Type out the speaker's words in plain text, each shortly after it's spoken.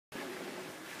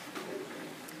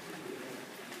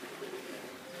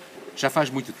Já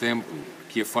faz muito tempo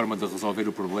que a forma de resolver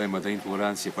o problema da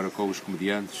intolerância para com os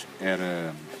comediantes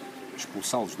era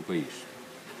expulsá-los do país.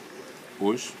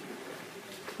 Hoje,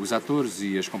 os atores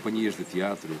e as companhias de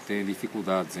teatro têm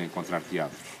dificuldades em encontrar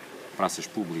teatros, praças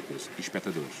públicas e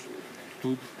espectadores.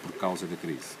 Tudo por causa da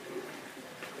crise.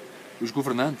 Os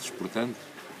governantes, portanto,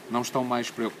 não estão mais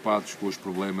preocupados com os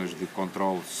problemas de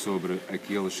controle sobre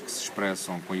aqueles que se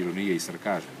expressam com ironia e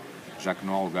sarcasmo, já que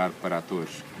não há lugar para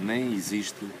atores, nem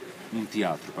existe um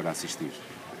teatro para assistir.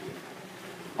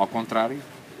 Ao contrário,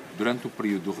 durante o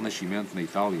período do Renascimento na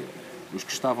Itália, os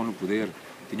que estavam no poder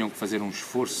tinham que fazer um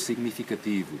esforço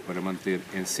significativo para manter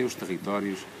em seus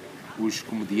territórios os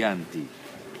comedianti,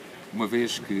 uma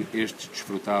vez que estes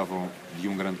desfrutavam de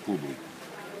um grande público.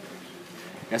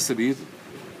 É sabido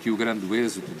que o grande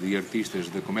êxodo de artistas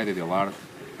da comédia dell'arte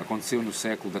aconteceu no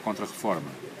século da Contra-Reforma,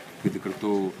 que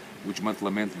decretou o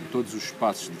desmantelamento de todos os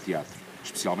espaços de teatro,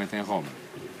 especialmente em Roma,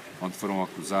 onde foram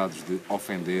acusados de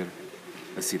ofender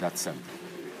a Cidade Santa.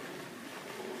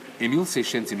 Em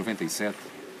 1697,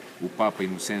 o Papa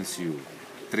Inocêncio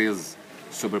XIII,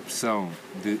 sob a pressão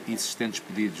de insistentes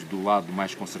pedidos do lado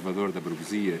mais conservador da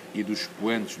burguesia e dos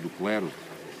expoentes do clero,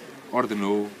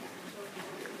 ordenou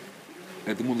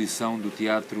a demolição do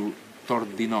Teatro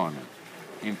Tordinone,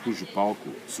 em cujo palco,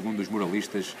 segundo os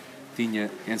moralistas, tinha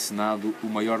encenado o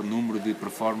maior número de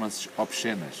performances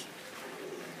obscenas.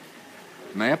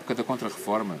 Na época da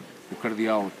Contra-Reforma, o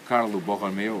cardeal Carlo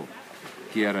Borromeo,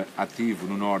 que era ativo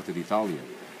no norte de Itália,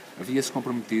 havia-se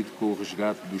comprometido com o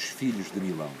resgate dos filhos de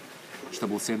Milão,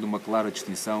 estabelecendo uma clara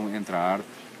distinção entre a arte,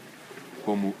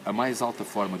 como a mais alta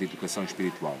forma de educação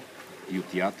espiritual, e o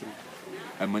teatro,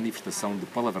 a manifestação de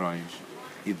palavrões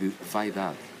e de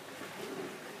vaidade.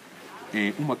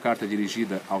 Em uma carta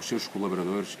dirigida aos seus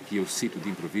colaboradores, que eu cito de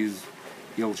improviso,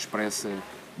 ele expressa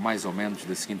mais ou menos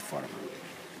da seguinte forma: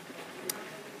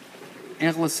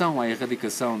 em relação à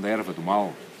erradicação da erva do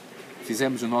mal,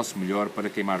 fizemos o nosso melhor para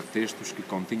queimar textos que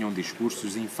continham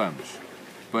discursos infames,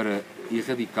 para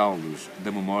erradicá-los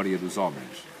da memória dos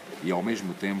homens e, ao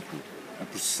mesmo tempo, a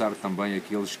processar também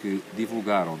aqueles que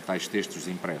divulgaram tais textos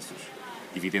impressos.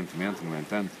 Evidentemente, no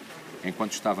entanto,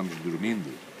 enquanto estávamos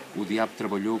dormindo, o diabo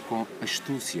trabalhou com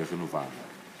astúcia renovada.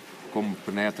 Como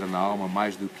penetra na alma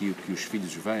mais do que o que os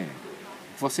filhos veem,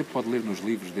 você pode ler nos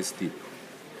livros desse tipo.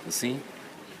 Assim,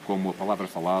 como a palavra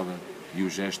falada e o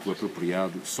gesto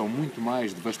apropriado são muito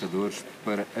mais devastadores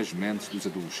para as mentes dos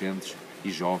adolescentes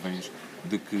e jovens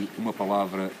do que uma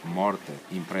palavra morta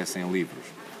impressa em livros.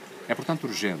 É, portanto,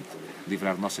 urgente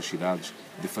livrar nossas cidades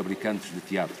de fabricantes de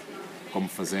teatro, como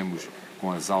fazemos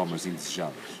com as almas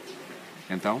indesejadas.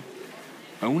 Então,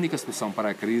 a única solução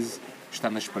para a crise está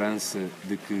na esperança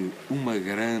de que uma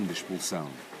grande expulsão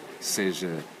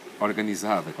seja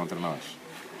organizada contra nós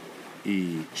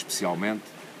e, especialmente,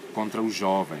 contra os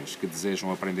jovens que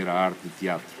desejam aprender a arte de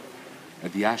teatro, a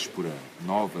diáspora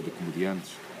nova de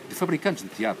comediantes, de fabricantes de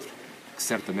teatro, que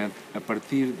certamente, a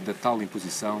partir da tal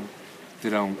imposição,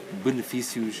 terão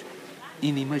benefícios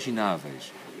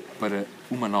inimagináveis para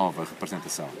uma nova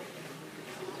representação.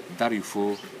 Dario,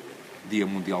 Dia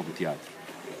Mundial do Teatro.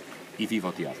 E viva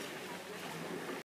o teatro!